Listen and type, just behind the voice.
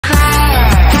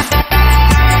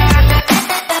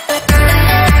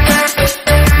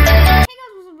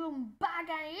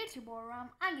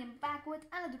again back with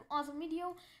another awesome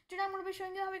video. Today I'm going to be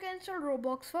showing you how you can install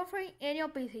Roblox for free in your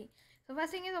PC. So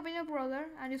first thing is open your browser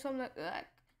and you solve like ugh.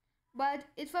 But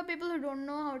it's for people who don't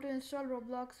know how to install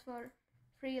Roblox for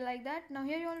free like that. Now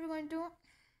here you want to be going to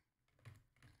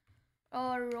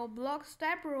Roblox,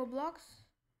 type Roblox.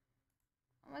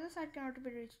 Well, the site cannot be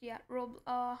reached. Yeah,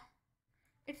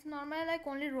 it's normally like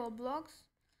only Roblox,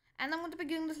 and I'm going to be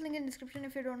giving this link in description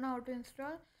if you don't know how to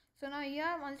install. So now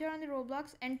here, once you're on the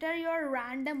Roblox, enter your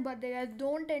random birthday, guys.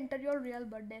 Don't enter your real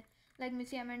birthday. Like me,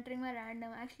 see, I'm entering my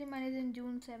random. Actually, mine is in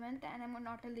June 7th, and I'm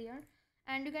not till the year.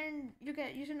 And you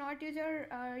should not use your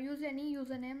use any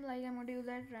username. Like I'm going to use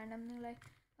that random thing, like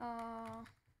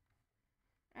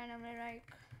randomly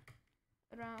like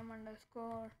ram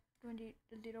underscore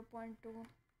 20.2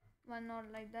 or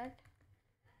like that.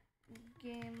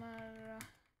 Gamer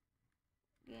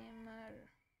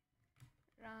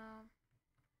ram,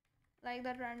 like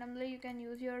that randomly. You can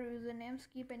use your usernames,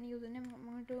 keep any username. I'm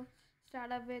going to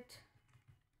start up with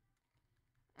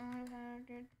I'm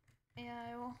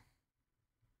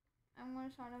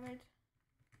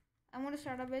going to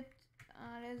start up with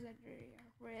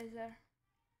Razor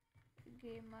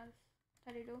Gamers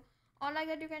 32 or like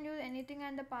that. You can use anything,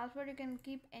 and the password you can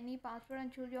keep any password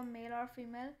and choose your male or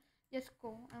female. Just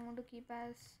go. I'm going to keep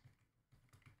as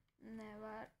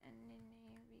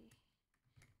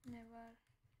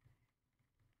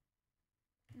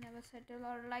never settle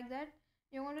or like that.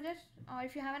 You want to just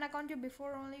if you have an account you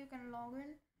before only, you can log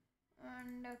in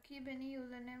and keep any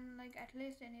username, like at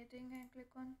least anything, and click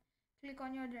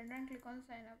on your gender and click on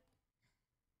sign up.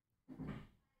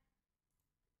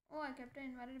 Oh, I kept an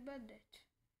invalid birth date.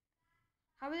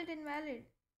 How is it invalid?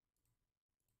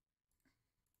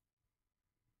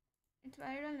 It's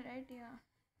valid only, right? Yeah,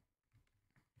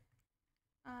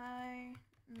 I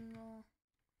know.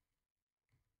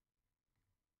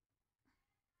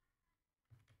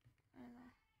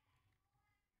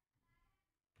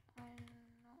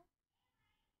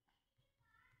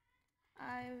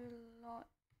 I will not.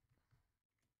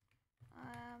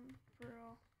 I am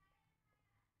pro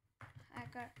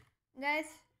hacker. Guys,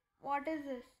 what is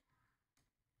this?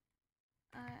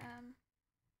 I am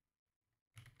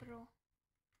pro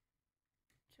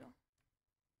 3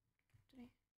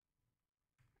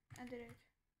 at the rate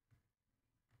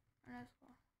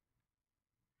underscore.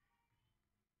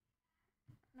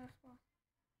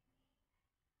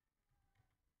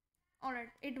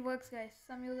 Alright, it works, guys.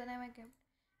 Some username I kept.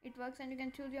 It works, and you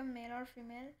can choose your male or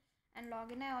female and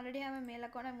log in. I already have a male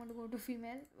account. I'm going to go to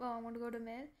female. I'm going to go to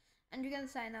male, and you can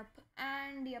sign up.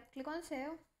 And yep, click on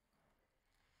save.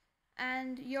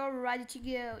 And you're ready to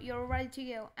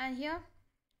go. And here,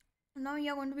 now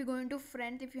you're going to be going to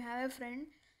friends if you have a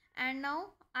friend. And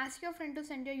now ask your friend to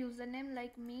send your username.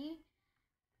 Like me,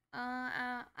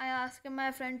 I ask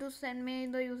my friend to send me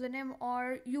the username,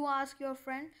 or you ask your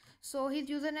friend. So his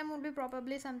username would be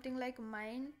probably something like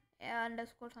mine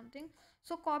underscore something.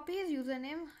 So copy his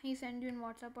username, he send you in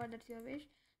WhatsApp, or that's your wish.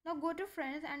 Now go to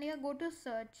friends and here go to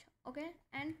search, okay,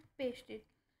 and paste it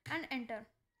and enter.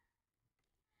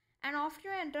 And after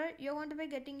you enter, you're going to be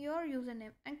getting your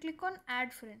username and click on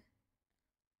add friend.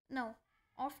 Now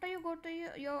after you go to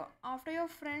after you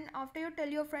tell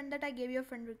your friend that I gave you a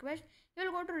friend request, you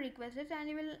will go to request it and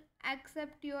you will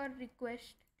accept your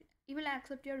request.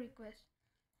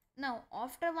 Now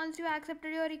once you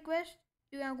accepted your request,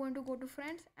 you are going to go to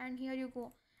friends, and here you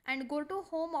go and go to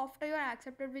home after you are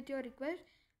accepted with your request,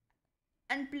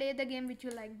 and play the game which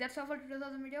you like. That's all for today's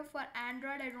video. For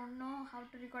Android, I don't know how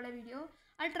to record a video.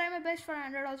 I'll try my best for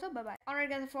Android also. Bye bye. Alright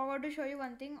guys, I forgot to show you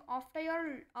one thing. After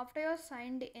you're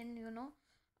signed in,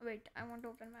 wait, I want to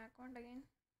open my account again.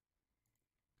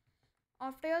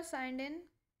 After you're signed in,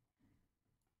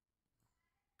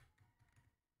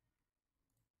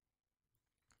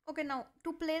 okay, now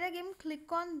to play the game,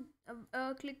 click on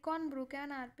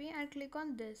Broken RP and click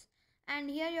on this, and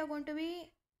here you're going to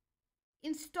be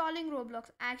installing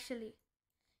Roblox. Actually,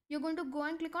 you're going to go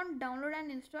and click on download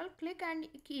and install, click and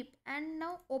keep, and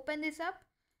now open this up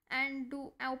and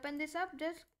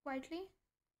just quietly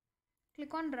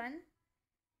click on run,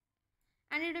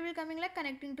 and it will be coming like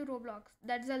connecting to Roblox.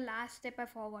 That's the last step I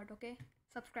forgot. Okay,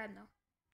 subscribe now.